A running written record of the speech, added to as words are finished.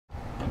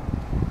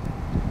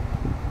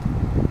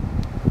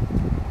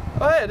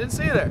Oh hey, I didn't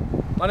see you there.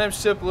 My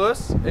name's Chip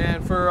Lewis,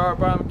 and for our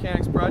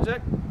biomechanics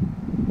project,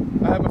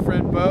 I have my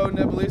friend Bo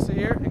Nebulisa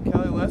here and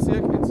Kelly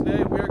Lesiak, and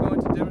today we are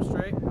going to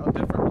demonstrate how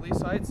different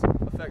release heights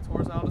affect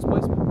horizontal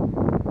displacement.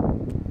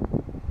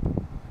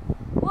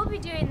 We'll be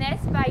doing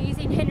this by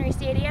using Henry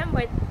Stadium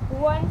with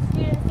one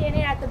student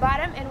standing at the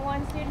bottom and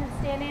one student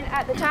standing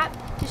at the top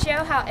to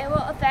show how it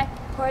will affect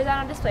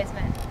horizontal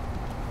displacement.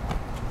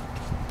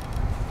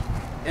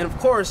 And of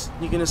course,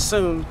 you can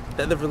assume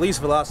that the release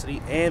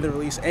velocity and the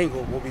release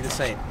angle will be the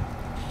same.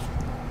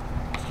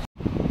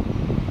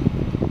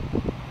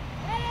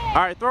 All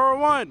right, thrower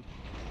one.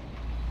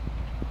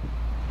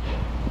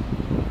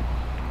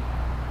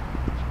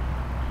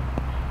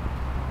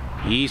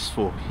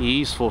 Easeful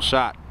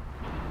shot.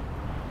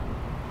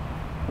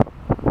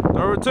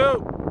 Thrower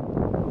two.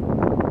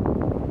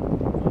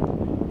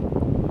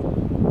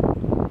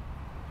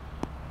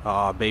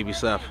 Aw, baby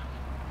stuff.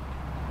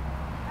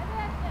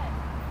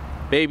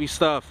 Baby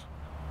stuff.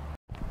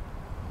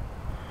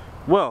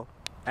 Well,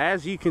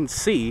 as you can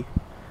see,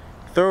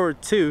 thrower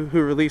 2,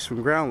 who released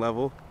from ground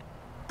level,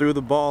 threw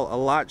the ball a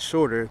lot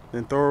shorter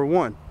than thrower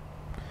 1.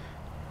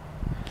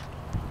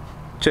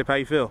 Chip, how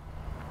you feel?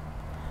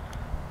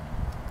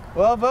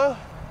 Well, Bo,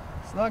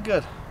 it's not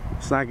good.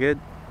 It's not good?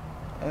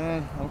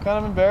 And I'm kind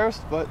of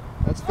embarrassed, but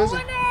that's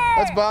physics.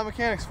 That's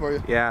biomechanics for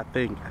you. Yeah, I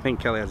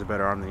think Kelly has a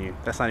better arm than you.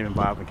 That's not even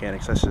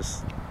biomechanics, that's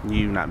just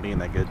you not being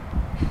that good.